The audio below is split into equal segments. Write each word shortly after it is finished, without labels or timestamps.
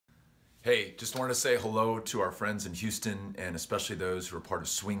Hey, just wanted to say hello to our friends in Houston and especially those who are part of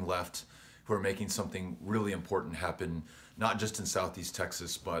Swing Left, who are making something really important happen, not just in Southeast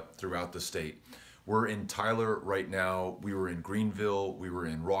Texas, but throughout the state. We're in Tyler right now. We were in Greenville. We were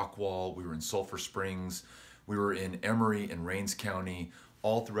in Rockwall. We were in Sulphur Springs. We were in Emory and Rains County,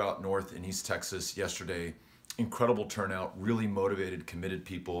 all throughout North and East Texas yesterday. Incredible turnout, really motivated, committed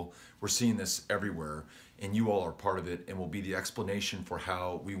people. We're seeing this everywhere, and you all are part of it and will be the explanation for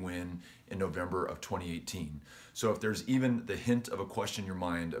how we win in November of 2018. So if there's even the hint of a question in your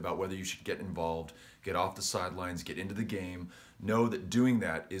mind about whether you should get involved, get off the sidelines, get into the game, know that doing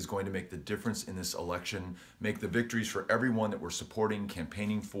that is going to make the difference in this election, make the victories for everyone that we're supporting,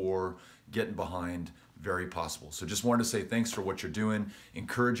 campaigning for, getting behind, very possible. So just wanted to say thanks for what you're doing,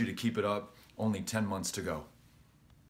 encourage you to keep it up. Only 10 months to go.